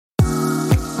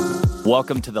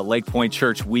Welcome to the Lake Point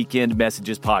Church Weekend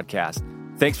Messages Podcast.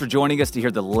 Thanks for joining us to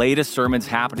hear the latest sermons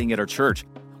happening at our church.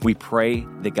 We pray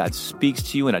that God speaks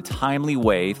to you in a timely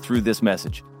way through this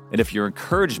message. And if you're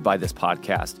encouraged by this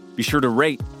podcast, be sure to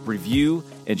rate, review,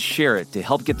 and share it to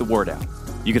help get the word out.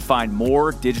 You can find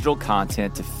more digital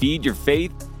content to feed your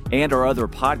faith and our other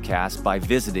podcasts by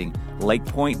visiting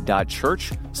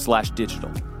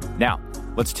lakepoint.church/digital. Now,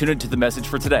 let's tune into the message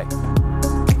for today.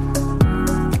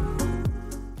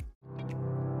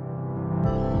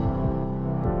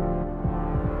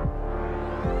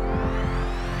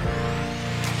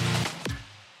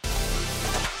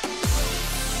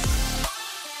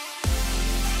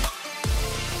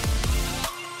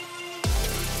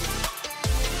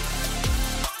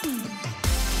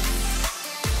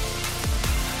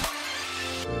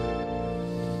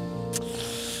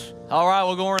 All right,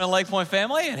 we're going to Lake Point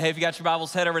family, and hey, if you got your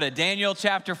Bibles, head over to Daniel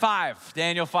chapter 5.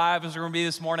 Daniel 5 is where we're going to be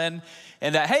this morning.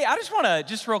 And hey, I just want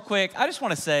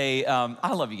to say,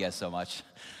 I love you guys so much.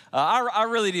 I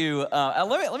really do.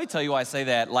 Let me tell you why I say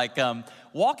that.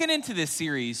 Walking into this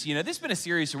series, this has been a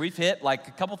series where we've hit, a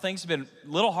couple things have been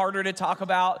a little harder to talk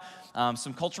about,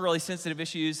 some culturally sensitive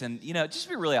issues, and, just to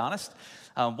be really honest,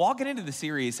 walking into the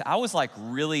series, I was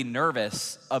really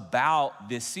nervous about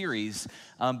this series,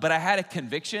 but I had a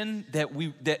conviction that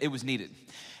it was needed.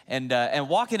 And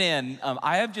walking in,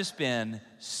 I have just been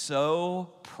so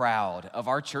proud of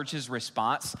our church's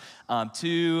response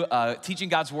to teaching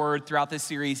God's word throughout this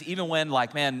series, even when,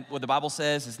 what the Bible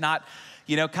says is not,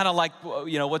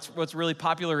 what's really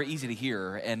popular or easy to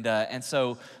hear. And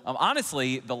so,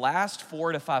 honestly, the last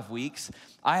 4 to 5 weeks,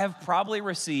 I have probably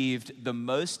received the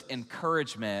most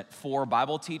encouragement for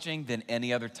Bible teaching than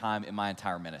any other time in my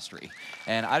entire ministry.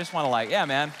 And I just want to I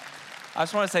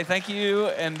just want to say thank you.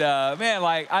 And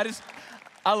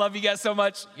I love you guys so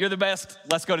much. You're the best.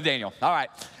 Let's go to Daniel. All right.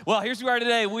 Well, here's where we are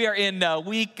today. We are in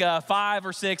week 5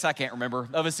 or 6, I can't remember,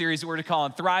 of a series that we're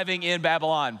calling Thriving in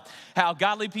Babylon. How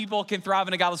godly people can thrive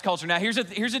in a godless culture. Now, here's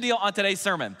the deal on today's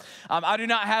sermon. I do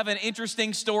not have an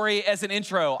interesting story as an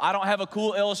intro. I don't have a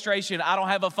cool illustration. I don't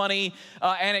have a funny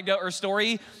anecdote or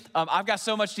story. I've got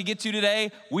so much to get to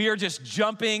today. We are just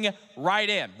jumping right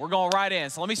in. We're going right in.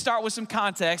 So let me start with some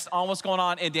context on what's going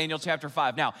on in Daniel chapter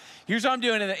 5. Now, here's what I'm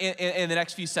doing in the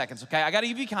next few seconds, okay? I got to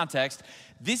give you context.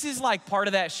 This is part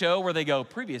of that show where they go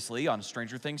previously on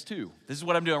Stranger Things 2. This is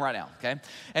what I'm doing right now, okay?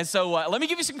 And so let me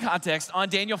give you some context on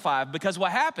Daniel 5, because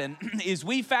what happened is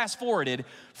we fast forwarded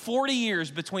 40 years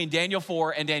between Daniel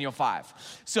 4 and Daniel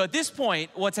 5. So at this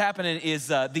point, what's happening is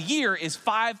the year is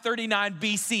 539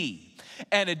 BC.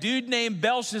 And a dude named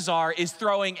Belshazzar is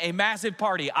throwing a massive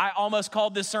party. I almost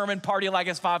called this sermon Party Like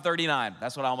It's 539.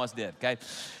 That's what I almost did, okay?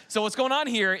 So what's going on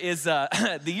here is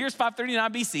the year's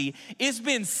 539 BC. It's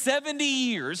been 70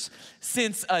 years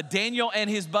since Daniel and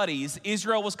his buddies,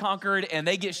 Israel was conquered, and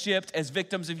they get shipped as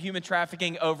victims of human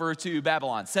trafficking over to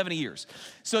Babylon. 70 years.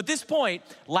 So at this point,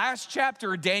 last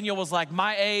chapter, Daniel was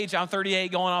my age. I'm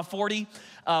 38 going on 40.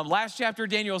 Last chapter,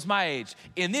 Daniel was my age.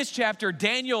 In this chapter,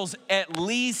 Daniel's at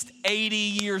least 80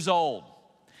 years old.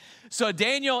 So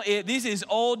Daniel, this is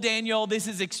old Daniel, this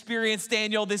is experienced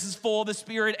Daniel, this is full of the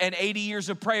Spirit and 80 years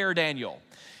of prayer Daniel.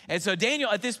 And so Daniel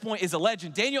at this point is a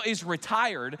legend. Daniel is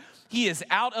retired. He is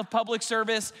out of public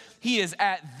service. He is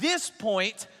at this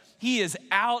point, he is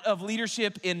out of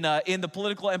leadership in the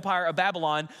political empire of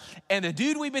Babylon. And the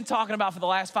dude we've been talking about for the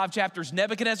last 5 chapters,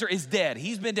 Nebuchadnezzar, is dead.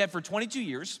 He's been dead for 22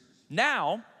 years.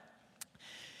 Now,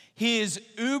 his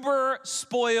uber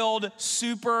spoiled,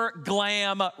 super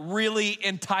glam, really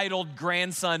entitled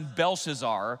grandson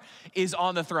Belshazzar is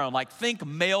on the throne. Think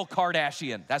male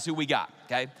Kardashian. That's who we got,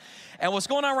 okay? And what's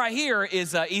going on right here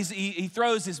is he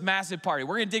throws this massive party.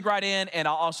 We're going to dig right in, and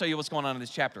I'll show you what's going on in this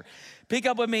chapter. Pick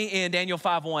up with me in Daniel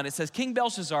 5:1. It says, King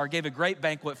Belshazzar gave a great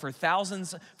banquet for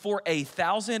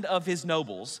 1,000 of his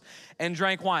nobles and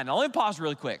drank wine. Now, let me pause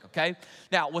really quick, okay?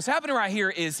 Now, what's happening right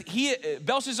here is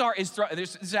Belshazzar is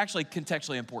this is actually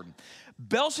contextually important.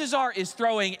 Belshazzar is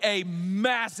throwing a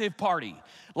massive party,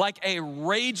 like a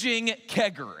raging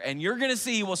kegger. And you're going to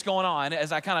see what's going on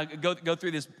as I kind of go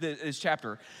through this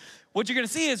chapter. What you're going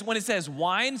to see is when it says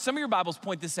wine, some of your Bibles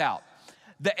point this out.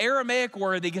 The Aramaic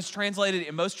word that gets translated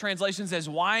in most translations as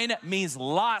wine means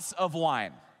lots of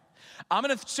wine. I'm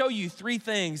going to show you 3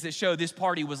 things that show this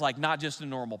party was not just a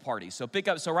normal party. So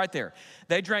right there.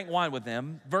 They drank wine with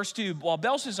them. Verse 2, while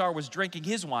Belshazzar was drinking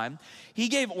his wine, he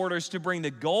gave orders to bring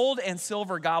the gold and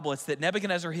silver goblets that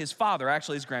Nebuchadnezzar, his father,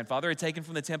 actually his grandfather, had taken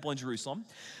from the temple in Jerusalem,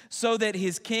 so that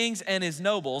his kings and his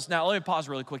nobles. Now, let me pause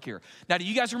really quick here. Now, do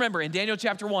you guys remember in Daniel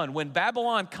chapter 1, when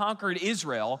Babylon conquered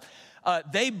Israel,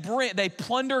 They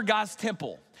plunder God's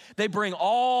temple. They bring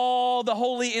all the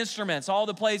holy instruments, all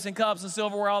the plates and cups and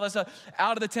silverware, all that stuff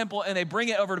out of the temple, and they bring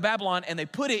it over to Babylon and they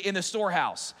put it in the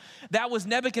storehouse. That was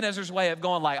Nebuchadnezzar's way of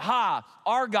going like,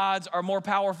 our gods are more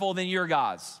powerful than your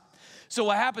gods. So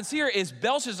what happens here is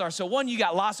Belshazzar, so one, you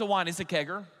got lots of wine, it's a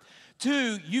kegger.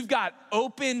 Two, you've got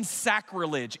open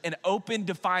sacrilege and open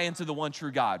defiance of the one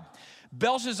true God.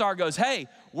 Belshazzar goes, hey,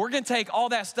 we're gonna take all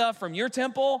that stuff from your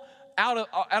temple out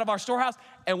of our storehouse,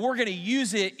 and we're gonna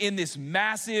use it in this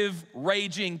massive,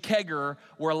 raging kegger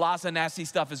where lots of nasty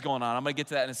stuff is going on. I'm gonna get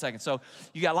to that in a second. So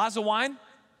you got lots of wine,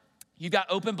 you got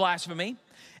open blasphemy,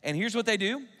 and here's what they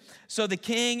do. So that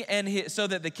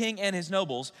the king and his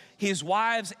nobles, his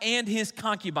wives and his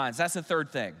concubines, that's the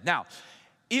third thing. Now,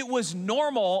 it was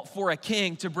normal for a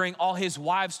king to bring all his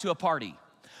wives to a party.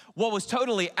 What was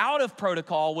totally out of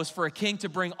protocol was for a king to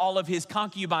bring all of his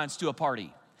concubines to a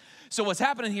party. So what's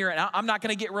happening here, and I'm not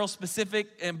gonna get real specific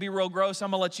and be real gross,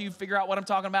 I'm gonna let you figure out what I'm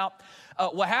talking about.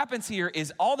 What happens here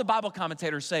is all the Bible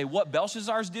commentators say what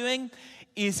Belshazzar's doing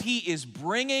is he is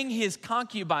bringing his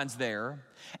concubines there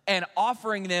and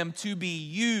offering them to be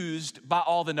used by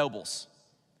all the nobles.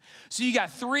 So you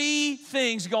got three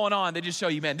things going on that just show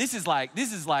you, man, this is like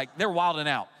they're wilding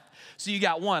out. So you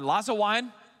got one, lots of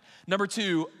wine. Number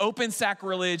two, open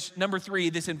sacrilege. Number three,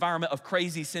 this environment of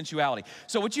crazy sensuality.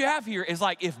 So what you have here is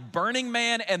like if Burning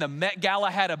Man and the Met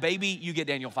Gala had a baby, you get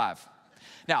Daniel 5.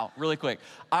 Now, really quick,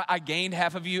 I gained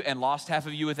half of you and lost half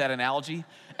of you with that analogy,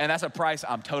 and that's a price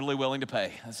I'm totally willing to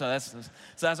pay. So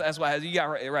that's why you got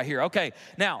right here. Okay,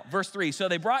 now, verse 3. So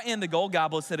they brought in the gold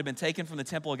goblets that had been taken from the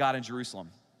temple of God in Jerusalem.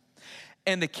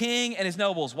 And the king and his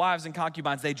nobles, wives and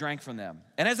concubines, they drank from them.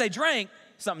 And as they drank,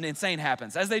 something insane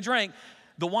happens. As they drank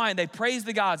the wine, they praised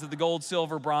the gods of the gold,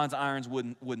 silver, bronze, irons,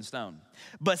 wood, and stone.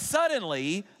 But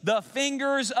suddenly, the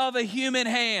fingers of a human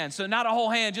hand, so not a whole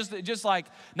hand, just like,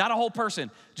 not a whole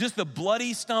person, just the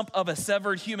bloody stump of a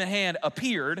severed human hand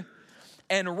appeared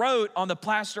and wrote on the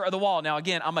plaster of the wall. Now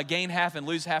again, I'm gonna gain half and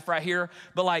lose half right here,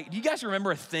 but like, do you guys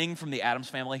remember a thing from the Addams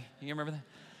Family? You remember that?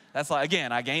 That's like,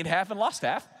 again, I gained half and lost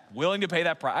half, willing to pay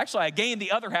that price. Actually, I gained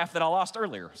the other half that I lost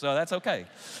earlier, so that's okay.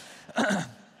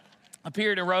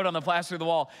 Appeared and wrote on the plaster of the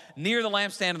wall near the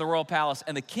lampstand of the royal palace,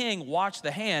 and the king watched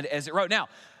the hand as it wrote. Now,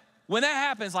 when that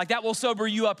happens, like that will sober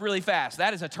you up really fast.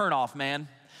 That is a turnoff, man.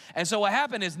 And so what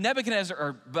happened is Nebuchadnezzar,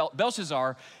 or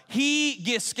Belshazzar, he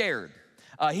gets scared.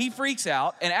 He freaks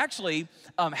out, and actually,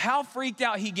 how freaked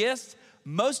out he gets,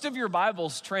 most of your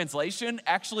Bible's translation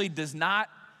actually does not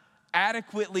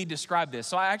adequately describe this.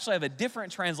 So I actually have a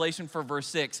different translation for verse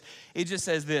 6. It just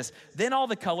says this: then all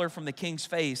the color from the king's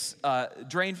face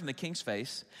drained from the king's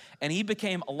face, and he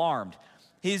became alarmed.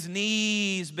 His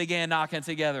knees began knocking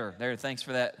together. There, thanks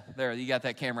for that. There, you got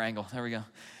that camera angle. There we go.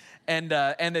 And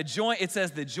it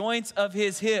says the joints of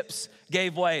his hips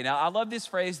gave way. Now I love this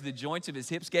phrase, the joints of his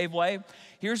hips gave way.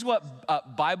 Here's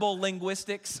what Bible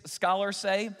linguistics scholars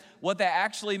say. What that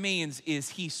actually means is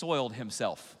he soiled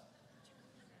himself.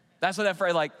 That's what that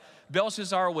phrase, like,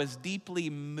 Belshazzar was deeply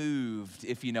moved,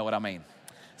 if you know what I mean.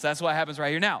 So that's what happens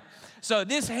right here. Now, so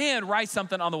this hand writes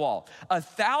something on the wall.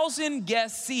 1,000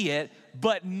 guests see it,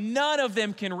 but none of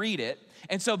them can read it.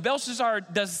 And so Belshazzar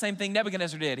does the same thing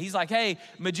Nebuchadnezzar did. He's like, hey,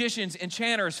 magicians,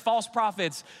 enchanters, false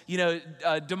prophets,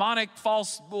 demonic,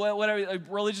 false, whatever,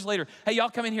 religious leader. Hey,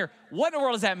 y'all come in here. What in the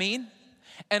world does that mean?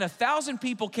 And 1,000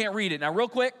 people can't read it. Now, real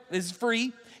quick, this is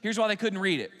free. Here's why they couldn't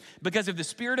read it. Because if the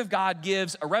Spirit of God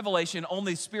gives a revelation,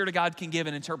 only the Spirit of God can give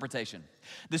an interpretation.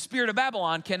 The Spirit of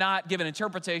Babylon cannot give an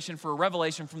interpretation for a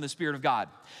revelation from the Spirit of God.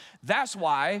 That's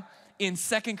why in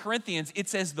 2 Corinthians, it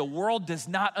says the world does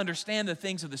not understand the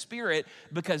things of the Spirit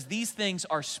because these things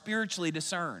are spiritually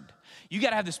discerned. You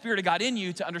got to have the Spirit of God in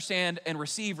you to understand and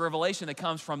receive revelation that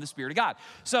comes from the Spirit of God.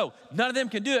 So none of them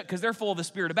can do it because they're full of the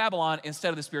Spirit of Babylon instead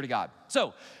of the Spirit of God.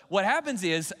 So what happens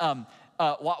is,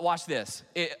 watch this.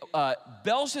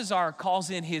 Belshazzar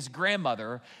calls in his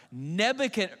grandmother,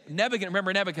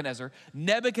 remember Nebuchadnezzar,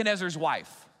 Nebuchadnezzar's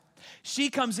wife.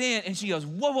 She comes in and she goes,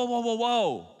 whoa, whoa, whoa, whoa,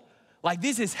 whoa. Like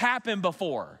this has happened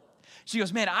before. She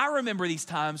goes, man, I remember these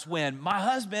times when my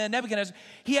husband, Nebuchadnezzar,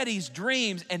 he had these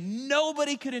dreams and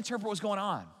nobody could interpret what was going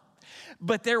on.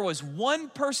 But there was one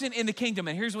person in the kingdom,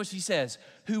 and here's what she says,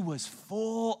 who was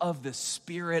full of the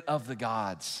spirit of the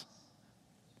gods.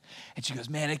 And she goes,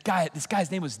 man, this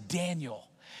guy's name was Daniel.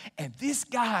 And this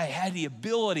guy had the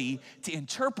ability to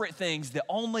interpret things that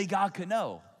only God could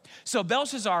know. So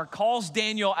Belshazzar calls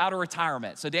Daniel out of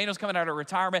retirement. So Daniel's coming out of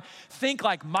retirement. Think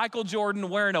like Michael Jordan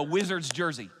wearing a Wizards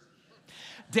jersey.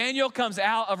 Daniel comes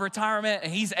out of retirement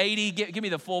and he's 80. Give me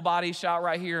the full body shot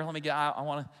right here. Let me get, I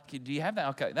want to, do you have that?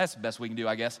 Okay, that's the best we can do,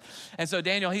 I guess. And so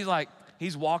Daniel,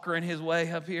 he's walking his way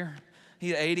up here.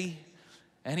 He's 80.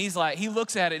 And he's like, he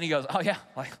looks at it and he goes, oh yeah,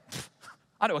 like,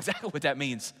 I know exactly what that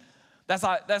means. That's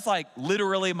like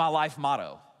literally my life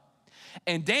motto.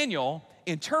 And Daniel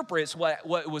interprets what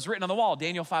was written on the wall,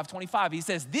 Daniel 5:25. He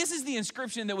says, this is the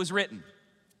inscription that was written,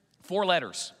 4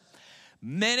 letters.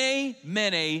 Mene,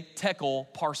 mene, tekel,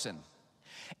 parsin.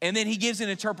 And then he gives an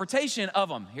interpretation of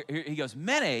them. He goes,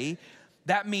 mene,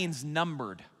 that means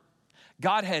numbered.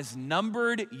 God has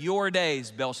numbered your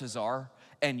days, Belshazzar,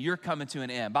 and you're coming to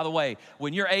an end. By the way,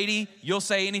 when you're 80, you'll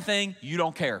say anything, you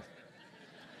don't care.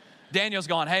 Daniel's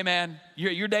going, hey man,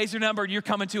 your days are numbered, you're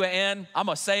coming to an end. I'm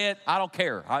gonna say it, I don't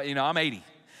care. I'm 80.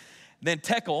 Then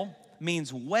tekel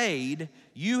means weighed.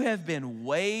 You have been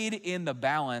weighed in the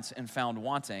balance and found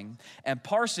wanting. And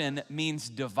parsin means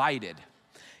divided.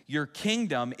 Your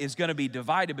kingdom is gonna be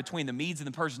divided between the Medes and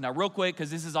the Persians. Now real quick,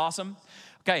 because this is awesome.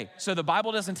 Okay, so the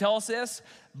Bible doesn't tell us this,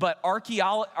 but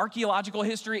archaeological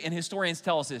history and historians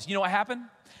tell us this. You know what happened?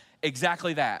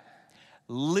 Exactly that.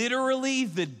 Literally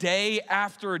the day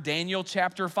after Daniel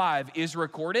chapter 5 is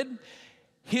recorded,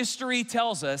 history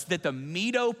tells us that the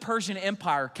Medo-Persian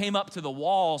Empire came up to the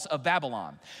walls of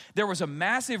Babylon. There was a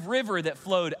massive river that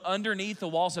flowed underneath the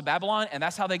walls of Babylon, and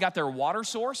that's how they got their water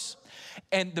source.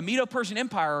 And the Medo-Persian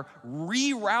Empire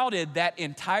rerouted that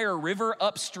entire river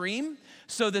upstream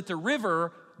so that the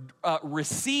river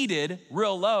receded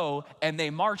real low, and they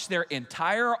marched their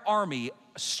entire army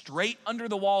straight under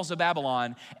the walls of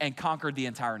Babylon and conquered the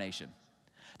entire nation.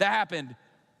 That happened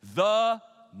the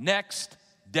next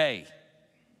day.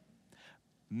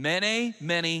 Mene,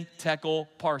 mene, tekel,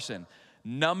 parsin.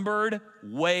 Numbered,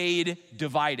 weighed,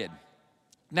 divided.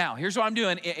 Now, here's what I'm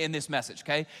doing in this message,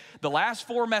 okay? The last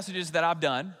 4 messages that I've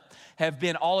done have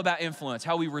been all about influence,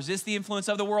 how we resist the influence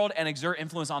of the world and exert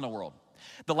influence on the world.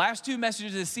 The last 2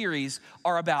 messages of this series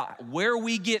are about where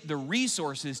we get the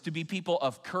resources to be people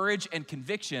of courage and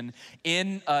conviction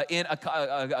in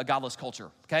a godless culture,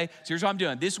 okay? So here's what I'm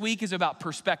doing. This week is about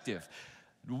perspective.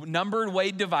 Numbered,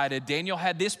 weighed, divided. Daniel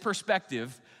had this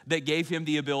perspective that gave him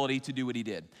the ability to do what he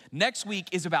did. Next week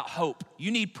is about hope. You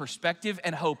need perspective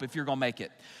and hope if you're gonna make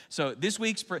it. So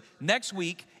next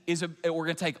week is we're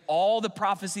gonna take all the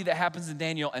prophecy that happens in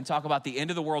Daniel and talk about the end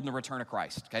of the world and the return of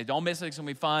Christ, okay? Don't miss it, it's gonna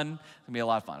be fun. It's gonna be a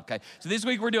lot of fun, okay? So this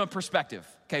week we're doing perspective,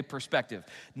 okay? Perspective.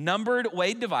 Numbered,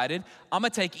 weighed, divided. I'm gonna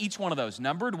take each one of those,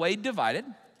 numbered, weighed, divided,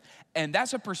 and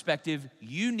that's a perspective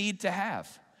you need to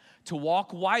have to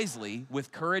walk wisely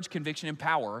with courage, conviction, and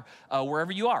power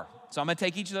wherever you are. So I'm gonna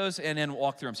take each of those and then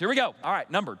walk through them. So here we go. All right,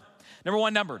 numbered. Number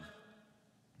 1, numbered.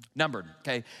 Numbered,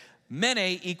 okay?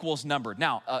 Mene equals numbered.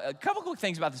 Now, a couple quick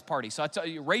things about this party. So I tell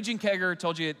you, Raging Kegger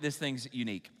told you this thing's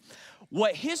unique.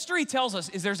 What history tells us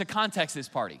is there's a context to this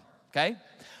party, okay?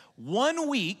 1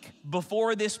 week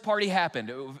before this party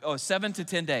happened, 7 to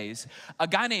 10 days, a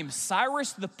guy named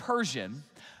Cyrus the Persian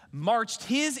marched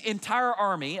his entire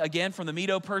army, again from the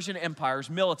Medo-Persian Empire's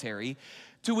military,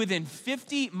 to within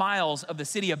 50 miles of the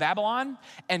city of Babylon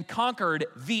and conquered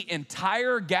the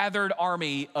entire gathered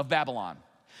army of Babylon.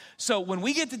 So when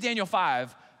we get to Daniel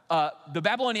 5, the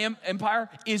Babylonian Empire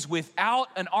is without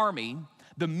an army.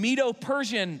 The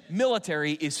Medo-Persian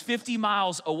military is 50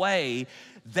 miles away.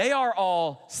 They are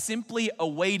all simply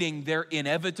awaiting their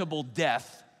inevitable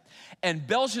death. And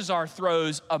Belshazzar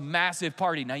throws a massive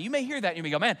party. Now you may hear that and you may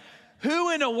go, man,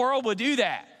 who in the world would do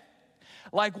that?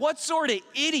 Like what sort of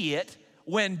idiot,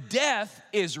 when death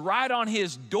is right on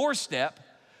his doorstep,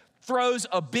 throws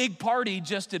a big party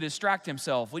just to distract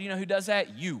himself? Well, you know who does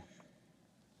that? You.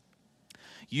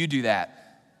 You do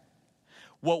that.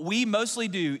 What we mostly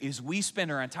do is we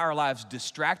spend our entire lives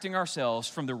distracting ourselves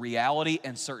from the reality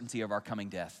and certainty of our coming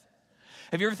death.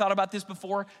 Have you ever thought about this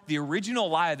before? The original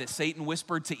lie that Satan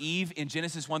whispered to Eve in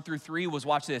Genesis 1-3 was,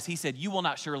 watch this. He said, you will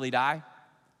not surely die.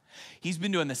 He's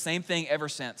been doing the same thing ever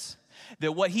since.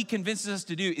 That what he convinces us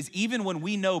to do is even when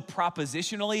we know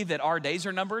propositionally that our days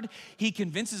are numbered, he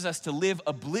convinces us to live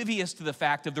oblivious to the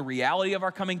fact of the reality of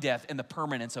our coming death and the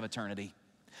permanence of eternity.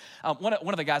 One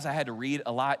of the guys I had to read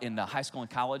a lot in high school and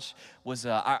college was,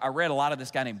 I read a lot of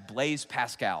this guy named Blaise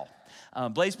Pascal.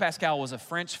 Blaise Pascal was a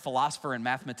French philosopher and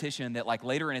mathematician that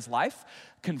later in his life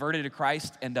converted to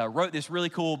Christ and wrote this really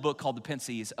cool book called The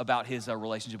Pensies about his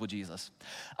relationship with Jesus.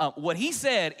 What he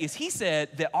said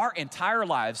that our entire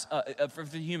lives for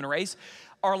the human race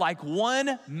are like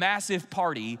one massive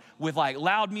party with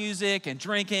loud music and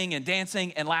drinking and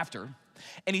dancing and laughter.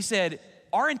 And he said,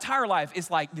 our entire life is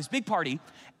like this big party,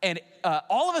 and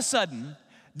all of a sudden,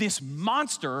 this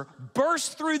monster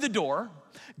bursts through the door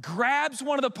grabs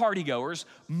one of the partygoers,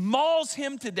 mauls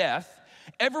him to death.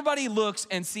 Everybody looks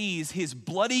and sees his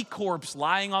bloody corpse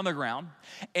lying on the ground.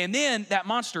 And then that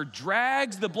monster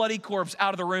drags the bloody corpse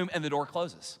out of the room and the door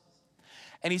closes.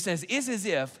 And he says, it's as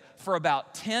if for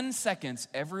about 10 seconds,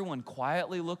 everyone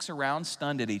quietly looks around,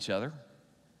 stunned at each other.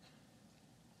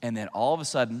 And then all of a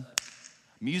sudden,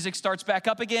 music starts back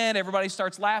up again. Everybody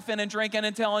starts laughing and drinking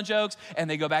and telling jokes, and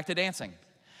they go back to dancing.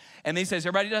 And he says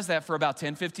everybody does that for about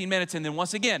 10, 15 minutes. And then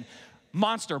once again,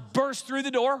 monster bursts through the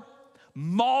door,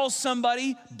 mauls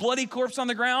somebody, bloody corpse on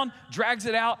the ground, drags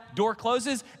it out, door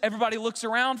closes. Everybody looks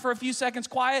around for a few seconds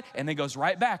quiet, and then goes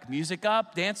right back. Music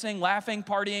up, dancing, laughing,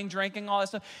 partying, drinking, all that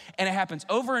stuff. And it happens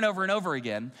over and over and over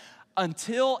again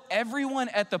until everyone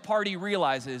at the party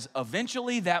realizes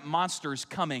eventually that monster's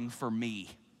coming for me.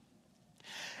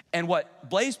 And what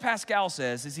Blaise Pascal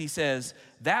says is he says,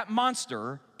 that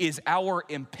monster is our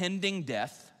impending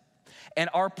death, and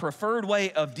our preferred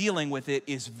way of dealing with it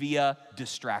is via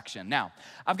distraction. Now,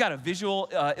 I've got a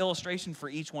visual illustration for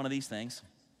each one of these things.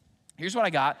 Here's what I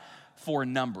got for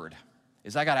numbered,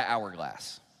 is I got an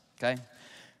hourglass, okay?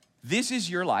 This is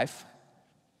your life,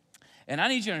 and I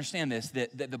need you to understand this,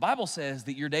 that the Bible says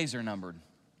that your days are numbered.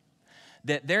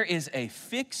 That there is a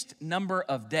fixed number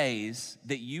of days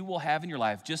that you will have in your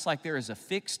life, just like there is a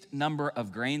fixed number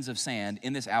of grains of sand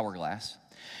in this hourglass.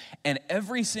 And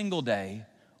every single day,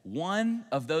 one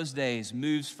of those days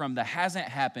moves from the hasn't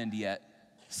happened yet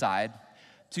side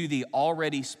to the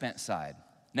already spent side.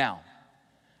 Now,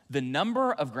 the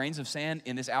number of grains of sand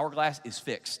in this hourglass is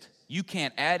fixed. You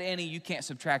can't add any, you can't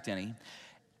subtract any.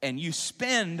 And you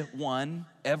spend one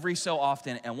every so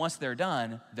often, and once they're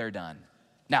done, they're done.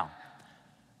 Now,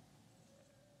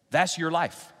 that's your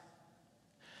life.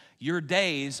 Your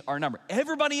days are numbered.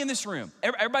 Everybody in this room,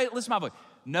 everybody that listens to my voice,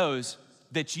 knows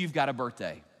that you've got a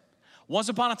birthday. Once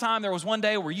upon a time, there was one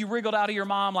day where you wriggled out of your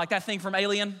mom like that thing from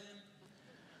Alien.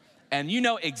 And you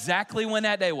know exactly when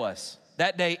that day was.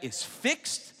 That day is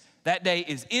fixed. That day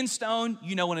is in stone.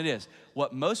 You know when it is.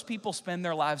 What most people spend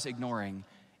their lives ignoring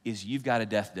is you've got a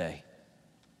death day.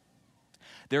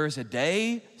 There is a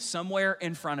day somewhere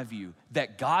in front of you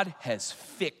that God has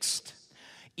fixed.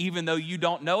 Even though you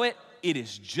don't know it, it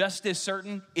is just as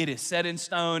certain, it is set in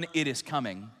stone, it is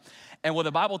coming. And what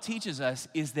the Bible teaches us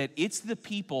is that it's the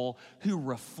people who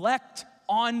reflect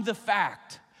on the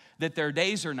fact that their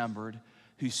days are numbered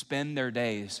who spend their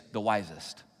days the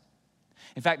wisest.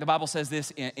 In fact, the Bible says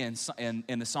this in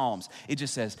the Psalms. It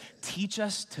just says, teach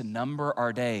us to number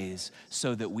our days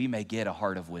so that we may get a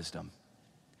heart of wisdom.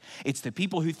 It's the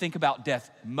people who think about death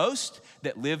most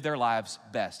that live their lives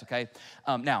best, okay?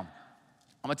 Now,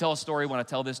 I'm gonna tell a story. When I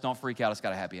tell this, don't freak out, it's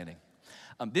got a happy ending.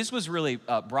 This was really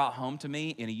brought home to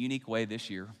me in a unique way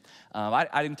this year.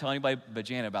 I didn't tell anybody but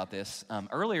Janet about this.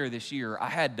 Earlier this year, I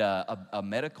had a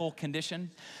medical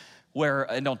condition where,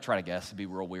 and don't try to guess, it'd be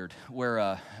real weird,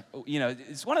 where,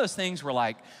 it's one of those things where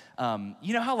like,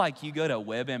 you know how like you go to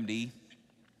WebMD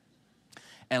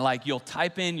and like you'll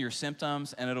type in your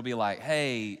symptoms and it'll be like,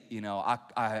 hey,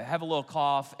 I have a little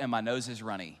cough and my nose is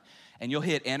runny. And you'll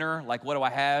hit enter, like, what do I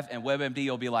have? And WebMD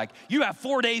will be like, you have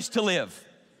 4 days to live,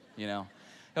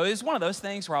 So it's one of those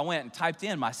things where I went and typed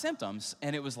in my symptoms,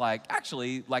 and it was like,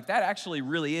 actually, like that actually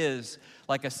really is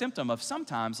like a symptom of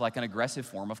sometimes like an aggressive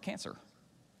form of cancer.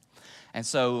 And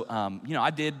so,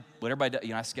 I did what everybody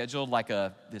does. I scheduled like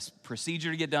this procedure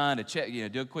to get done, to check,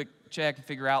 do a quick check and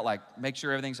figure out, like, make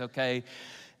sure everything's okay.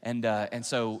 And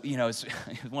so, it's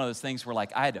one of those things where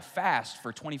like I had to fast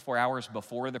for 24 hours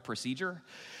before the procedure.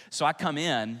 So I come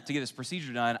in to get this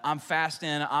procedure done. I'm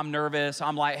fasting. I'm nervous.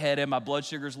 I'm lightheaded. My blood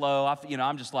sugar's low.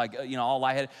 I'm just like, all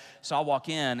lightheaded. So I walk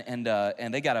in and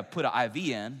they got to put an IV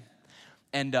in.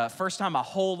 And first time my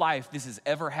whole life this has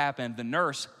ever happened, the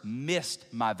nurse missed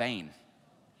my vein.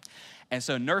 And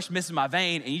so nurse misses my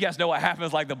vein, and you guys know what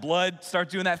happens, like the blood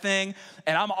starts doing that thing,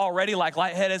 and I'm already like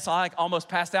lightheaded, so I like almost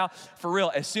passed out. For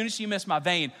real, as soon as she missed my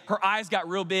vein, her eyes got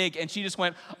real big, and she just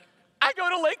went, I go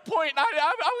to Lake Point, and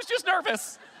I was just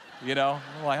nervous. I'm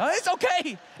like, oh, it's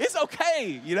okay, it's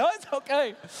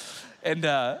okay. And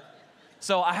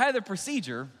so I had the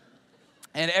procedure,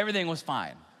 and everything was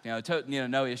fine.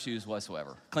 No issues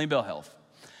whatsoever. Clean bill of health.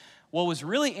 What was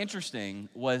really interesting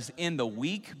was in the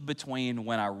week between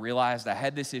when I realized I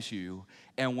had this issue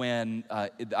and when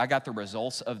I got the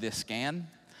results of this scan,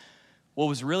 what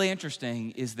was really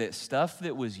interesting is that stuff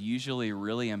that was usually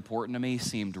really important to me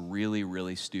seemed really,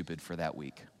 really stupid for that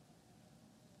week.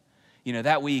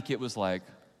 That week it was like,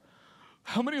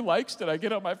 how many likes did I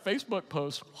get on my Facebook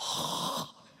post?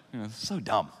 It's so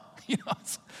dumb.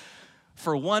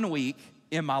 For 1 week,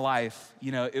 in my life,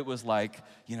 it was like,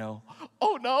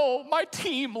 oh no, my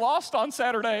team lost on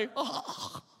Saturday.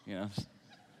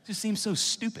 Just seems so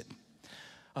stupid.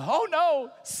 Oh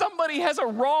no, somebody has a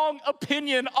wrong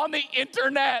opinion on the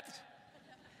internet.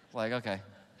 Like, okay.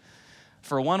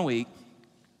 For 1 week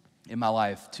in my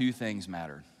life, 2 things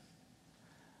mattered.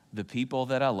 The people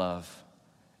that I love,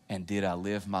 and did I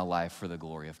live my life for the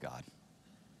glory of God?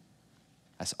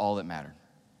 That's all that mattered.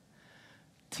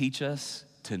 Teach us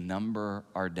to number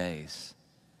our days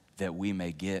that we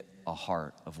may get a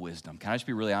heart of wisdom. Can I just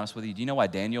be really honest with you? Do you know why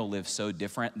Daniel lives so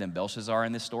different than Belshazzar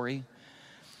in this story?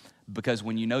 Because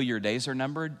when you know your days are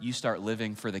numbered, you start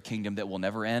living for the kingdom that will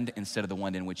never end instead of the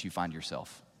one in which you find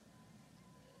yourself.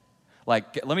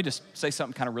 Like, let me just say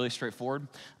something kind of really straightforward.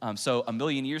 So 1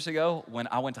 million years ago, when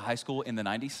I went to high school in the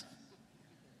 90s,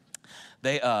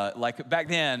 they, back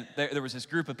then, there was this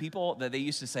group of people that they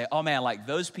used to say, oh man, like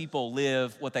those people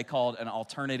live what they called an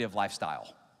alternative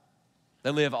lifestyle. They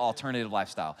live an alternative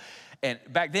lifestyle. And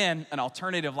back then, an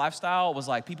alternative lifestyle was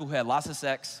like people who had lots of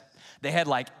sex.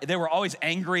 They were always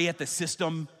angry at the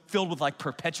system, filled with like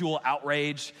perpetual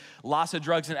outrage, lots of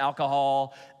drugs and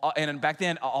alcohol. And back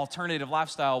then, an alternative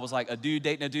lifestyle was like a dude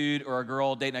dating a dude or a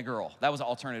girl dating a girl. That was an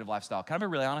alternative lifestyle. Can I be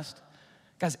really honest?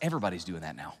 Guys, everybody's doing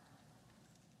that now.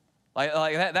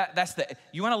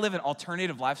 You want to live an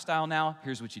alternative lifestyle now?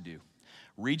 Here's what you do.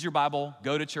 Read your Bible,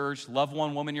 go to church, love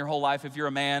one woman your whole life if you're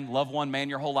a man, love one man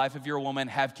your whole life if you're a woman,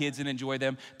 have kids and enjoy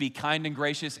them, be kind and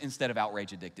gracious instead of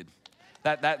outrage addicted.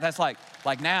 That's like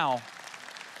now,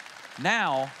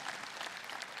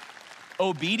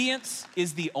 obedience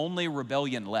is the only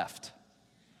rebellion left.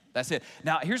 That's it.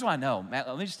 Now, here's what I know. Man,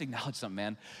 let me just acknowledge something,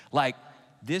 man. Like,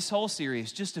 this whole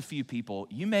series, just a few people,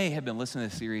 you may have been listening to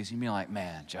this series, you'd be like,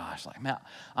 man, Josh,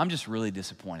 I'm just really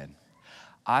disappointed.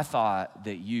 I thought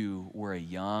that you were a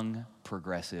young,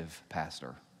 progressive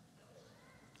pastor.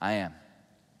 I am.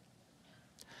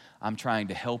 I'm trying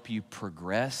to help you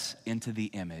progress into the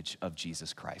image of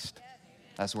Jesus Christ.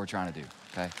 That's what we're trying to do,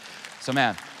 okay? So,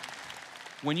 man,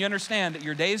 when you understand that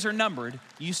your days are numbered,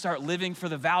 you start living for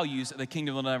the values of the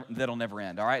kingdom that'll never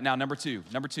end, all right? Now, number two,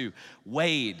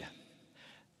 wade.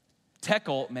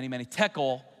 Tekel, many,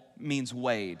 tekel means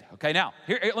wade, okay? Now,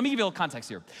 here, let me give you a little context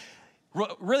here.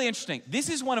 Really interesting. This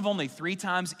is one of only 3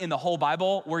 times in the whole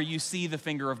Bible where you see the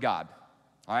finger of God,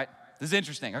 all right? This is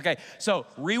interesting. Okay, so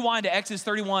rewind to Exodus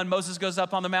 31. Moses goes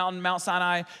up on the mountain, Mount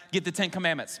Sinai, get the 10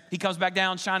 Commandments. He comes back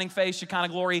down, shining face, Shekinah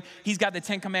glory. He's got the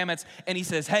 10 Commandments, and he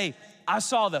says, hey, I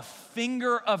saw the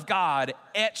finger of God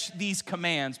etch these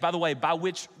commands, by the way, by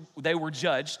which they were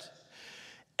judged,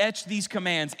 etch these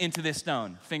commands into this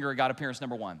stone. Finger of God, appearance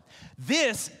number 1.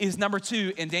 This is number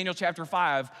 2 in Daniel chapter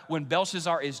 5 when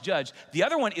Belshazzar is judged. The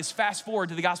other one is fast forward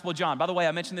to the Gospel of John. By the way,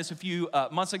 I mentioned this a few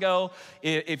months ago.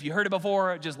 If you heard it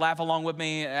before, just laugh along with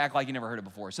me and act like you never heard it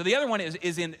before. So the other one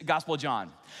is in Gospel of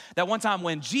John. That one time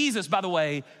when Jesus, by the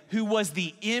way, who was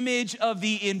the image of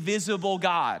the invisible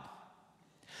God.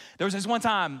 There was this one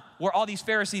time where all these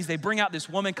Pharisees, they bring out this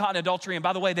woman caught in adultery. And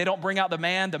by the way, they don't bring out the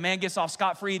man. The man gets off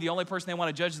scot-free. The only person they want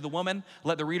to judge is the woman.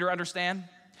 Let the reader understand.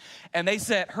 And they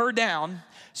set her down,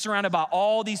 surrounded by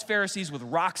all these Pharisees with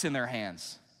rocks in their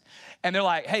hands. And they're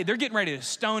like, hey, they're getting ready to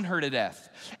stone her to death.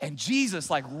 And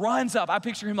Jesus runs up. I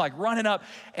picture him running up.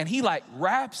 And he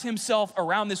wraps himself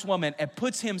around this woman and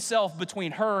puts himself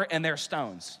between her and their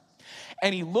stones.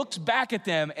 And he looks back at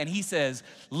them and he says,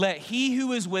 let he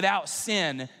who is without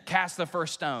sin cast the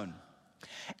first stone.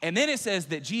 And then it says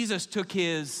that Jesus took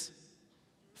his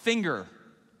finger,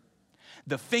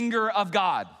 the finger of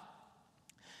God,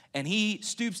 and he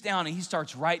stoops down and he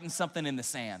starts writing something in the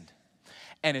sand.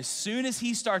 And as soon as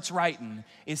he starts writing,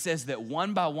 it says that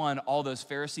one by one, all those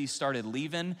Pharisees started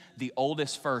leaving, the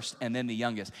oldest first and then the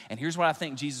youngest. And here's what I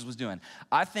think Jesus was doing.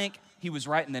 I think he was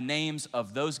writing the names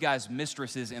of those guys'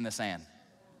 mistresses in the sand.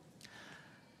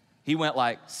 He went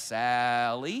like,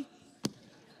 Sally,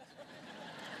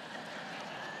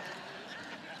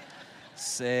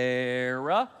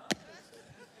 Sarah.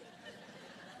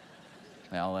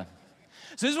 Well,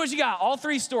 so this is what you got, all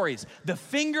 3 stories. The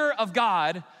finger of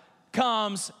God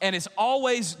comes and is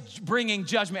always bringing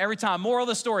judgment every time. Moral of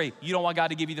the story, you don't want God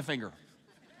to give you the finger.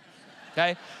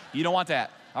 Okay? You don't want that,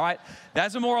 all right?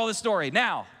 That's the moral of the story.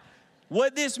 Now,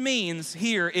 what this means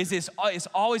here is it's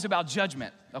always about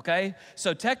judgment, okay?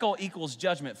 So tekel equals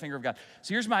judgment, finger of God.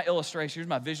 So here's my illustration, here's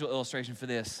my visual illustration for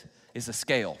this, is a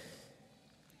scale.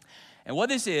 And what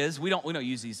this is, we don't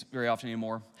use these very often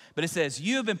anymore, but it says,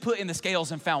 you have been put in the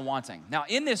scales and found wanting. Now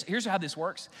in this, here's how this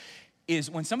works, is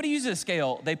when somebody uses a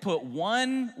scale, they put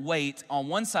one weight on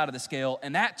one side of the scale,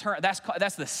 and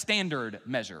that's the standard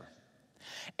measure.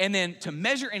 And then to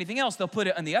measure anything else, they'll put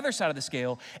it on the other side of the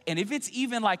scale. And if it's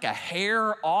even like a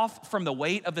hair off from the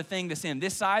weight of the thing that's in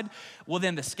this side, well,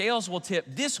 then the scales will tip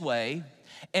this way.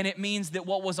 And it means that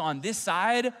what was on this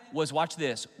side was, watch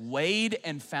this, weighed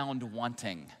and found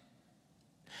wanting.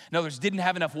 In other words, didn't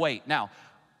have enough weight. Now,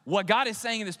 what God is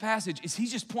saying in this passage is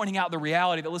he's just pointing out the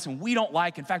reality that, listen, we don't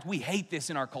like, in fact, we hate this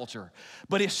in our culture,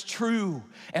 but it's true.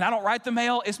 And I don't write the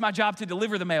mail, it's my job to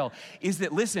deliver the mail, is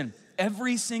that, listen,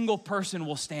 every single person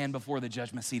will stand before the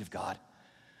judgment seat of God.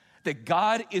 That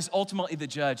God is ultimately the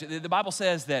judge. The Bible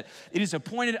says that it is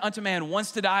appointed unto man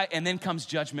once to die and then comes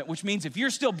judgment, which means if you're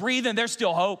still breathing, there's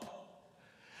still hope.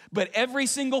 But every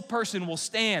single person will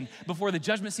stand before the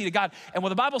judgment seat of God. And what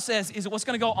the Bible says is that what's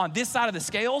gonna go on this side of the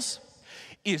scales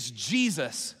is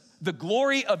Jesus. The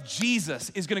glory of Jesus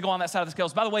is gonna go on that side of the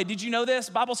scales. By the way, did you know this,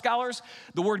 Bible scholars?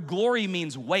 The word glory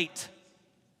means weight.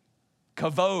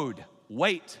 Kavod,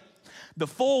 weight. The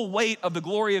full weight of the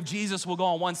glory of Jesus will go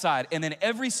on one side, and then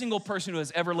every single person who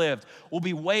has ever lived will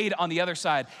be weighed on the other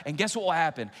side. And guess what will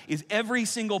happen? Is every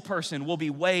single person will be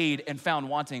weighed and found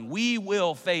wanting. We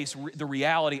will face the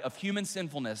reality of human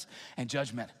sinfulness and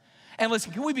judgment. And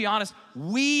listen, can we be honest?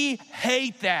 We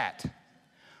hate that.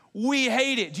 We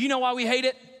hate it. Do you know why we hate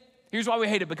it? Here's why we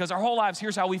hate it, because our whole lives,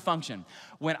 here's how we function.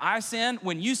 When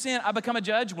you sin, I become a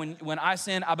judge. When I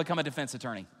sin, I become a defense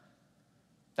attorney.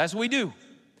 That's what we do.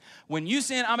 When you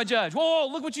sin, I'm a judge. Whoa,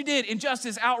 look what you did.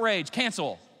 Injustice, outrage,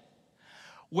 cancel.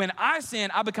 When I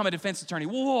sin, I become a defense attorney.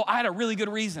 Whoa, I had a really good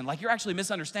reason. Like, you're actually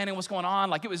misunderstanding what's going on.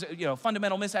 Like, it was,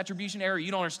 fundamental misattribution error. You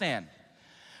don't understand.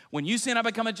 When you sin, I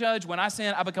become a judge. When I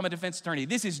sin, I become a defense attorney.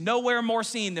 This is nowhere more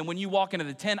seen than when you walk into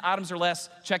the 10 items or less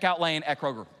checkout lane at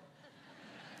Kroger.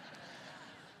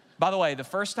 By the way, the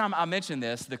first time I mentioned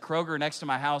this, the Kroger next to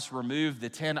my house removed the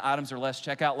 10 items or less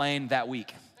checkout lane that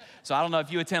week. So I don't know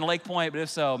if you attend Lake Point, but if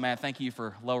so, man, thank you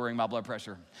for lowering my blood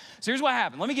pressure. So here's what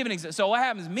happened. Let me give an example. So what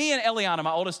happens, me and Eliana,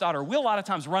 my oldest daughter, we'll a lot of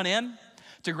times run in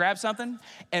to grab something,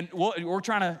 and we're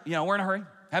trying to, we're in a hurry,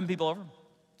 having people over.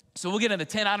 So we'll get in the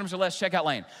 10 items or less checkout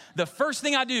lane. The first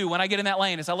thing I do when I get in that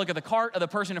lane is I look at the cart of the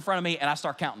person in front of me and I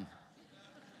start counting.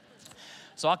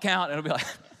 So I'll count and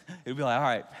it'll be like, all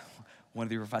right, 1, 2,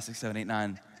 3, 4, 5, 6, 7, 8,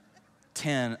 9,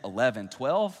 10, 11,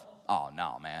 12. Oh,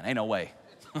 no, man, ain't no way.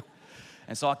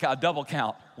 And so I'll double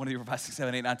count, 1, 2, 3, 4, 5, 6,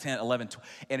 7, 8, 9, 10, 11, 12.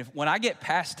 And when I get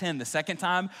past 10 the second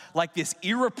time, like this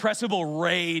irrepressible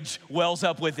rage wells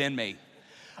up within me.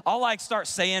 I'll start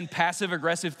saying passive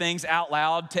aggressive things out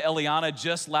loud to Eliana,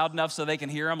 just loud enough so they can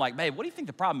hear them. Like, babe, what do you think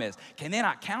the problem is? Can they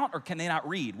not count or can they not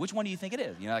read? Which one do you think it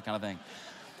is? That kind of thing.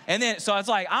 And then, so it's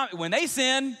like, when they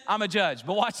sin, I'm a judge.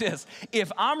 But watch this.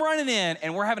 If I'm running in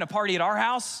and we're having a party at our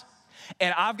house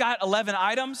and I've got 11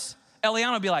 items,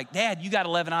 Eliana will be like, Dad, you got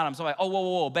 11 items. I'm like, oh,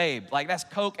 whoa, babe. Like, that's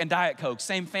Coke and Diet Coke.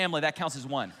 Same family, that counts as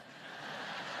one.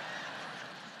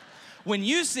 When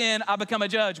you sin, I become a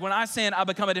judge. When I sin, I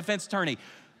become a defense attorney.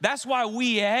 That's why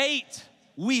we hate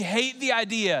the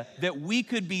idea that we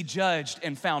could be judged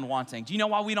and found wanting. Do you know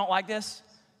why we don't like this?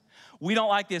 We don't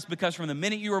like this because from the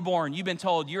minute you were born, you've been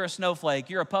told you're a snowflake,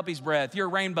 you're a puppy's breath, you're a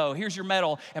rainbow, here's your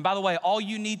medal. And by the way, all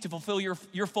you need to fulfill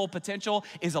your full potential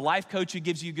is a life coach who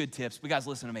gives you good tips. But guys,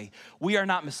 listen to me. We are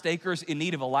not mistakers in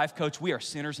need of a life coach. We are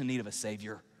sinners in need of a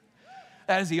savior.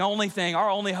 That is the only thing, our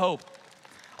only hope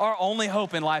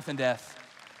in life and death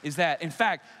is that. In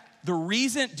fact, do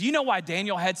you know why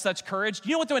Daniel had such courage? Do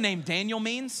you know what the name Daniel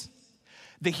means?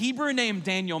 The Hebrew name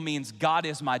Daniel means God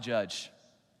is my judge.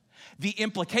 The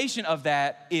implication of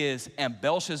that is, and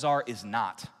Belshazzar is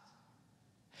not.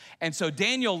 And so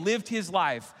Daniel lived his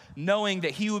life knowing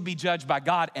that he would be judged by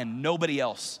God and nobody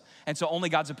else. And so only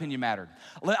God's opinion mattered.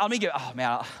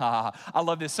 I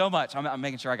love this so much. I'm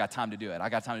making sure I got time to do it. I'm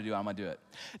gonna do it.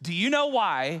 Do you know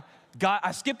why God,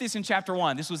 I skipped this in chapter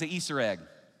 1. This was an Easter egg.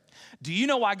 Do you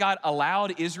know why God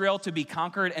allowed Israel to be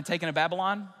conquered and taken to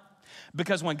Babylon?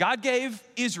 Because when God gave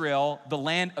Israel the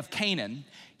land of Canaan,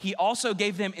 he also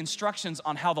gave them instructions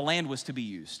on how the land was to be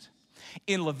used.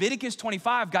 In Leviticus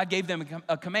 25, God gave them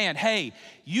a command. Hey,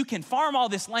 you can farm all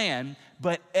this land,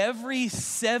 but every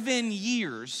 7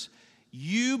 years,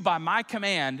 you, by my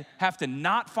command, have to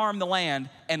not farm the land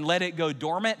and let it go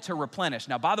dormant to replenish.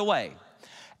 Now, by the way,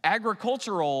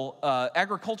 agricultural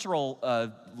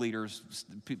leaders,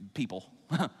 people,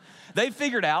 they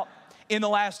figured out in the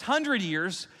last 100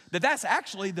 years that that's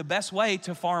actually the best way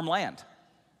to farm land.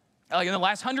 Like in the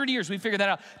last 100 years, we figured that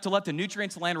out, to let the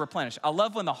nutrients of the land replenish. I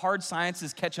love when the hard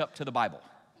sciences catch up to the Bible.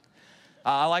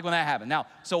 I like when that happens. Now,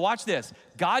 so watch this.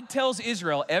 God tells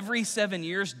Israel every 7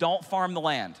 years, don't farm the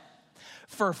land.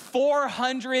 For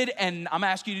 400, and I'm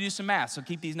gonna ask you to do some math, so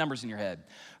keep these numbers in your head.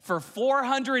 For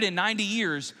 490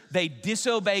 years, they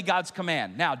disobey God's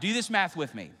command. Now, do this math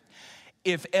with me.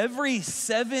 If every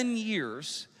 7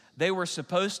 years they were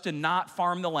supposed to not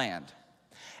farm the land,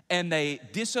 and they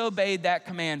disobeyed that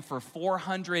command for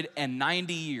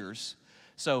 490 years,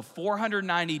 so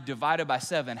 490 divided by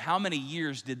 7, how many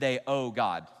years did they owe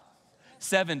God?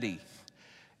 70.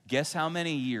 Guess how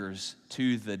many years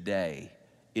to the day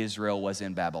Israel was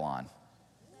in Babylon?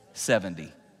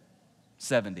 70.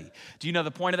 70. Do you know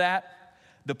the point of that?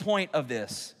 The point of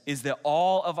this is that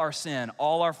all of our sin,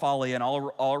 all our folly, and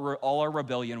all our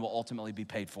rebellion will ultimately be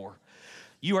paid for.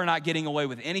 You are not getting away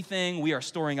with anything. We are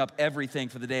storing up everything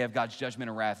for the day of God's judgment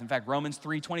and wrath. In fact, Romans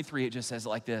 3:23, it just says it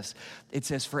like this. It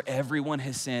says, for everyone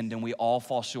has sinned and we all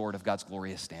fall short of God's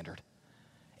glorious standard.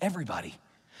 Everybody.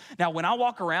 Now, when I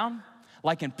walk around,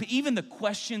 like even the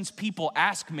questions people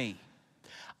ask me,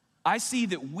 I see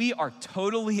that we are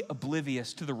totally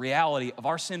oblivious to the reality of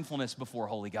our sinfulness before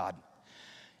holy God.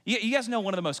 You guys know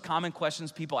one of the most common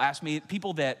questions people ask me,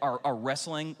 people that are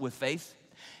wrestling with faith,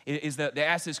 is that they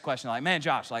ask this question like, man,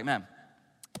 Josh, like, man,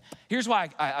 here's why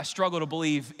I struggle to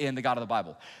believe in the God of the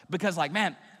Bible. Because like,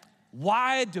 man,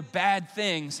 why do bad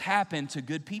things happen to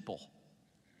good people?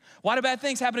 Why do bad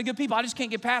things happen to good people? I just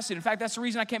can't get past it. In fact, that's the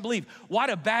reason I can't believe. Why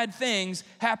do bad things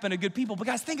happen to good people? But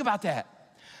guys, think about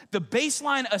that. The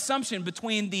baseline assumption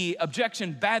between the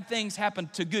objection, bad things happen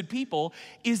to good people,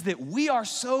 is that we are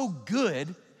so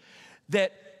good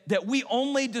that we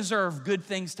only deserve good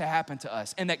things to happen to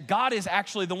us, and that God is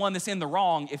actually the one that's in the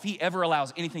wrong if he ever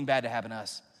allows anything bad to happen to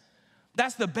us.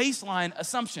 That's the baseline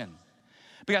assumption.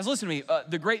 But guys, listen to me.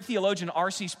 The great theologian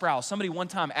R.C. Sproul, somebody one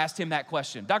time asked him that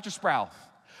question. Dr. Sproul,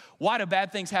 why do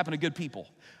bad things happen to good people?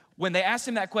 When they asked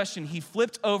him that question, he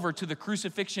flipped over to the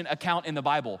crucifixion account in the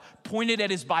Bible, pointed at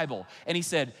his Bible, and he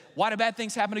said, why do bad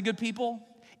things happen to good people?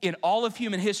 In all of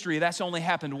human history, that's only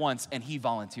happened once, and he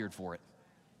volunteered for it.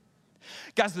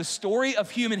 Guys, the story of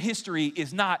human history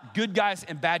is not good guys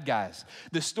and bad guys.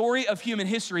 The story of human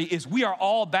history is we are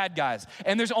all bad guys,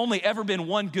 and there's only ever been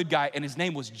one good guy, and his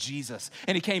name was Jesus,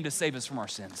 and he came to save us from our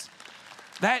sins.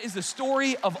 That is the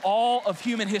story of all of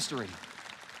human history.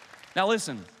 Now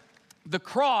listen, the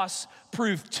cross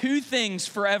proved two things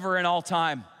forever and all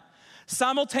time.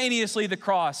 Simultaneously, the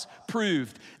cross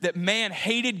proved that man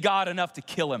hated God enough to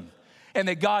kill him, and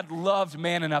that God loved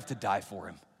man enough to die for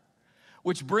him.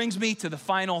 Which brings me to the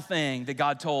final thing that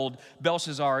God told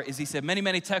Belshazzar is he said, many,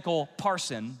 many tekel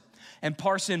parsin, and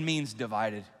parsin means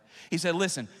divided. He said,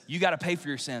 listen, you gotta pay for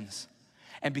your sins.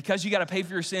 And because you gotta pay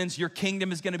for your sins, your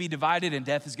kingdom is gonna be divided and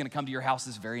death is gonna come to your house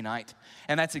this very night.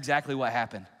 And that's exactly what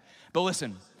happened. But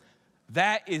listen,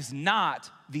 that is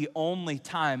not the only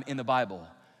time in the Bible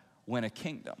when a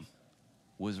kingdom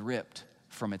was ripped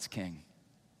from its king.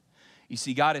 You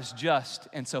see, God is just,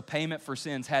 and so payment for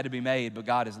sins had to be made, but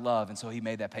God is love, and so he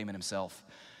made that payment himself.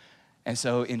 And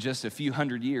so in just a few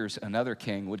hundred years, another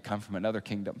king would come from another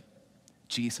kingdom.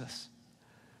 Jesus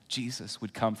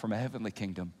would come from a heavenly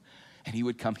kingdom, and he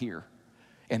would come here.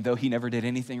 And though he never did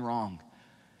anything wrong,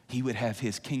 he would have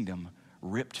his kingdom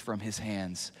ripped from his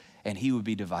hands, and he would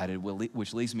be divided,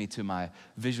 which leads me to my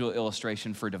visual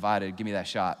illustration for divided. Give me that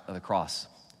shot of the cross.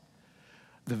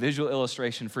 The visual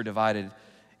illustration for divided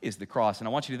is the cross. And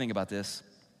I want you to think about this,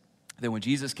 that when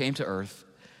Jesus came to earth,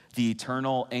 the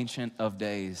eternal Ancient of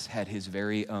Days had his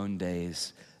very own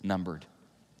days numbered.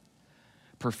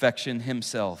 Perfection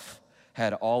himself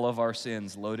had all of our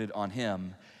sins loaded on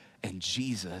him, and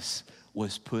Jesus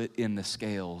was put in the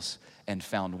scales and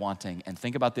found wanting. And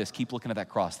think about this, keep looking at that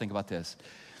cross, think about this.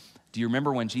 Do you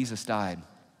remember when Jesus died?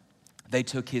 They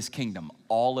took his kingdom,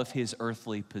 all of his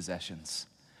earthly possessions,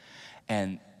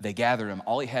 and they gathered him.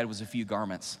 All he had was a few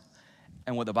garments.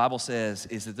 And what the Bible says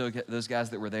is that those guys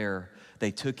that were there,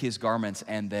 they took his garments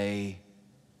and they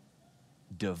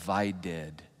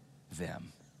divided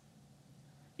them.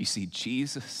 You see,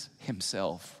 Jesus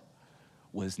himself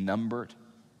was numbered,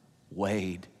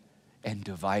 weighed, and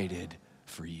divided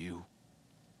for you.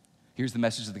 Here's the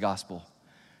message of the gospel.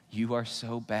 You are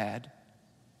so bad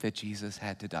that Jesus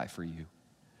had to die for you.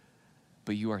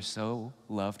 But you are so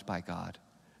loved by God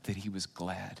that he was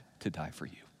glad to die for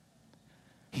you.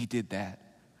 He did that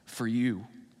for you.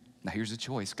 Now here's a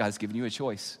choice. God's given you a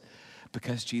choice.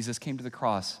 Because Jesus came to the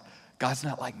cross, God's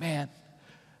not like, man.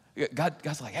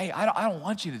 God's like, hey, I don't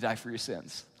want you to die for your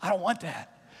sins. I don't want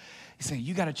that. He's saying,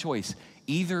 you got a choice.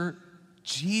 Either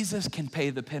Jesus can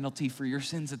pay the penalty for your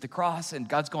sins at the cross, and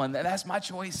God's going, that's my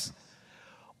choice.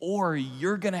 Or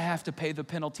you're gonna have to pay the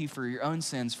penalty for your own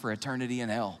sins for eternity in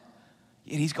hell.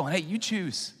 And he's going, hey, you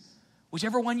choose.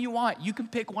 Whichever one you want, you can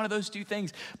pick one of those two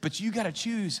things, but you got to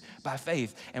choose by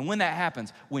faith. And when that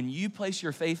happens, when you place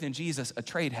your faith in Jesus, a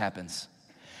trade happens.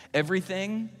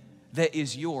 Everything that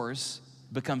is yours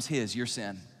becomes his, your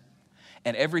sin.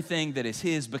 And everything that is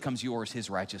his becomes yours, his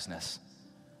righteousness.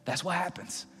 That's what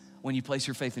happens when you place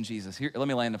your faith in Jesus. Here, let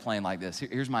me land the plane like this.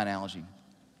 Here's my analogy.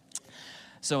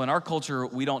 So in our culture,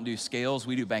 we don't do scales,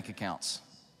 we do bank accounts.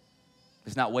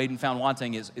 It's not weighed and found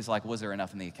wanting, it's like, was there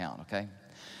enough in the account, okay?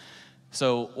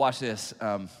 So watch this.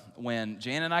 When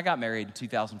Jan and I got married in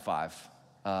 2005,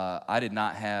 I did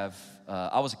not have,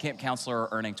 I was a camp counselor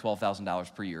earning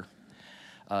 $12,000 per year.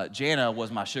 Jana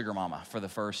was my sugar mama for the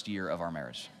first year of our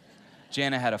marriage.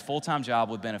 Jana had a full-time job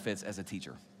with benefits as a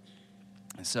teacher.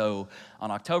 And so on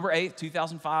October 8th,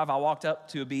 2005, I walked up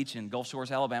to a beach in Gulf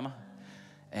Shores, Alabama,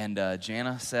 and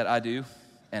Jana said, I do,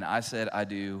 and I said, I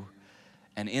do.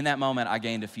 And in that moment, I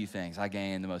gained a few things. I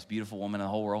gained the most beautiful woman in the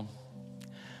whole world.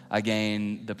 I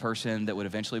gained the person that would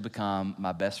eventually become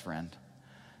my best friend,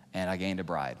 and I gained a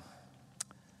bride.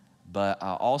 But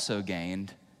I also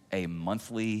gained a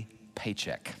monthly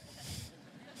paycheck.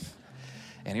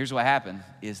 And here's what happened,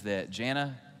 is that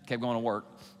Jana kept going to work,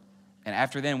 and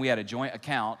after then, we had a joint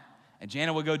account, and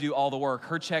Jana would go do all the work.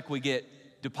 Her check would get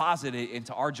deposited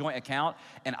into our joint account,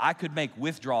 and I could make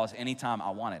withdrawals anytime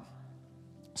I wanted.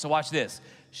 So watch this.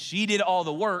 She did all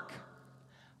the work.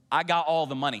 I got all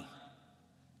the money.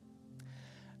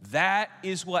 That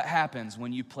is what happens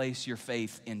when you place your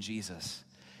faith in Jesus.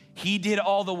 He did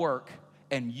all the work,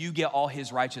 and you get all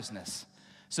his righteousness,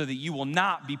 so that you will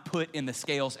not be put in the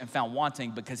scales and found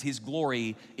wanting, because his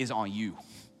glory is on you.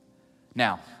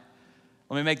 Now,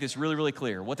 let me make this really, really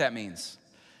clear. What that means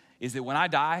is that when I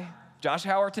die, Josh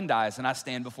Howerton dies, and I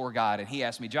stand before God, and he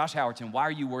asks me, Josh Howerton, why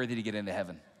are you worthy to get into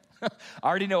heaven? I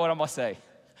already know what I'm going to say.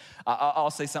 I'll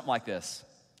say something like this.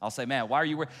 I'll say, man, why are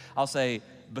you worthy? I'll say,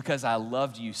 because I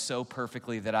loved you so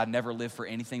perfectly that I never lived for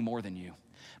anything more than you.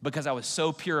 Because I was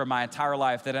so pure in my entire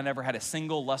life that I never had a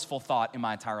single lustful thought in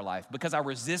my entire life. Because I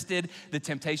resisted the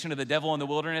temptation of the devil in the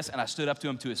wilderness and I stood up to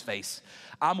him to his face.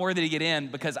 I'm worthy to get in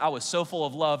because I was so full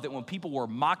of love that when people were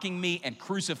mocking me and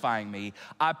crucifying me,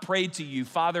 I prayed to you,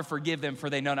 Father, forgive them, for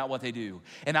they know not what they do.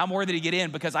 And I'm worthy to get in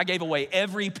because I gave away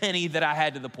every penny that I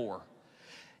had to the poor.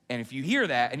 And if you hear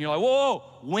that and you're like, whoa,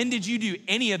 when did you do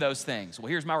any of those things? Well,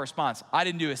 here's my response. I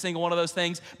didn't do a single one of those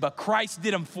things, but Christ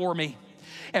did them for me.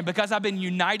 And because I've been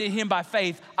united in him by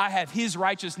faith, I have his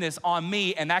righteousness on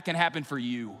me, and that can happen for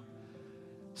you.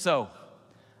 So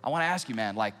I want to ask you,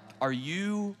 man, like, are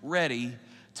you ready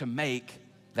to make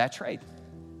that trade?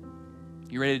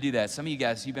 You ready to do that? Some of you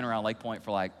guys, you've been around Lake Point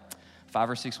for like 5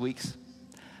 or 6 weeks,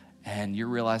 and you're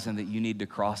realizing that you need to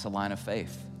cross a line of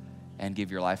faith and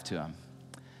give your life to him.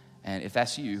 And if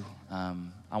that's you,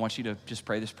 I want you to just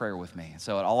pray this prayer with me.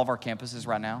 So at all of our campuses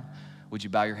right now, would you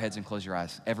bow your heads and close your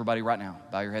eyes? Everybody right now,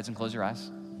 bow your heads and close your eyes.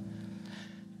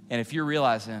 And if you're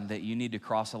realizing that you need to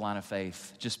cross a line of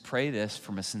faith, just pray this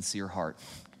from a sincere heart.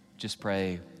 Just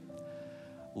pray,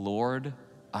 Lord,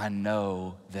 I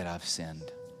know that I've sinned.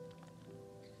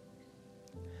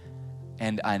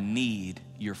 And I need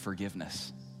your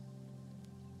forgiveness.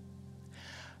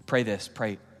 Pray this,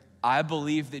 pray, I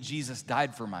believe that Jesus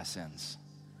died for my sins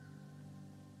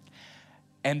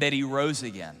and that he rose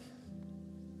again.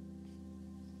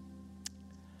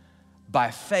 By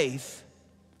faith,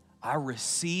 I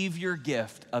receive your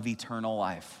gift of eternal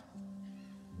life.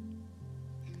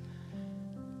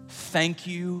 Thank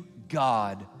you,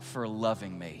 God, for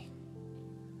loving me.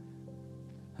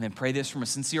 And then pray this from a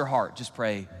sincere heart. Just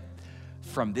pray,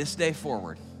 from this day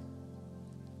forward,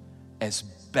 as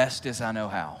best as I know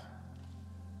how,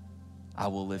 I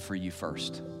will live for you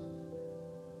first.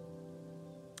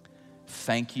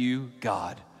 Thank you,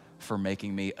 God, for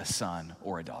making me a son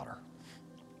or a daughter.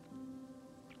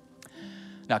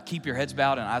 Now, keep your heads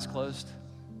bowed and eyes closed.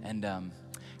 And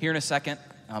here in a second,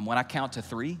 when I count to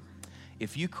 3,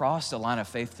 if you crossed a line of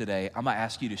faith today, I'm going to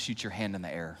ask you to shoot your hand in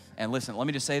the air. And listen, let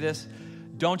me just say this.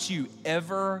 Don't you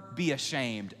ever be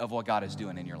ashamed of what God is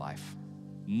doing in your life.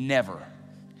 Never.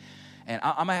 And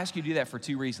I'm going to ask you to do that for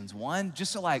 2 reasons. 1,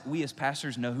 just so like we as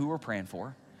pastors know who we're praying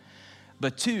for.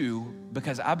 But 2,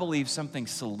 because I believe something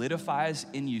solidifies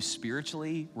in you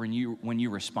spiritually when you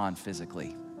respond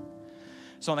physically.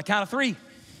 So on the count of 3,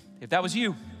 if that was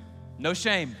you, no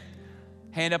shame,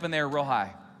 hand up in there real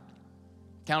high.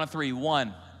 Count of 3,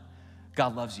 1,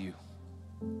 God loves you.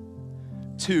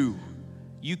 2,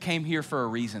 you came here for a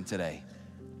reason today.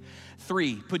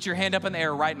 3, put your hand up in the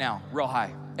air right now, real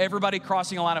high. Everybody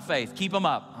crossing a line of faith, keep them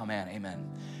up. Oh man,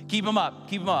 amen. Keep them up,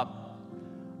 keep them up.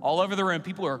 All over the room,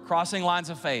 people who are crossing lines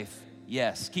of faith.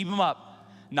 Yes, keep them up.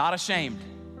 Not ashamed.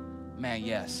 Man,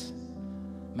 yes.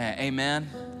 Man, amen,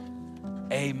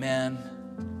 amen,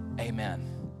 amen.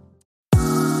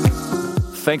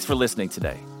 Thanks for listening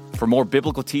today. For more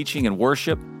biblical teaching and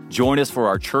worship, join us for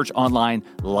our Church Online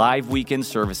live weekend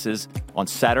services on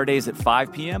Saturdays at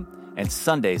 5 p.m. and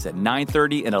Sundays at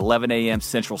 9:30 and 11 a.m.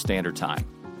 Central Standard Time.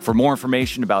 For more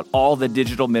information about all the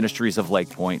digital ministries of Lake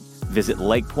Point, visit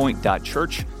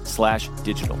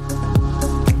lakepoint.church/digital.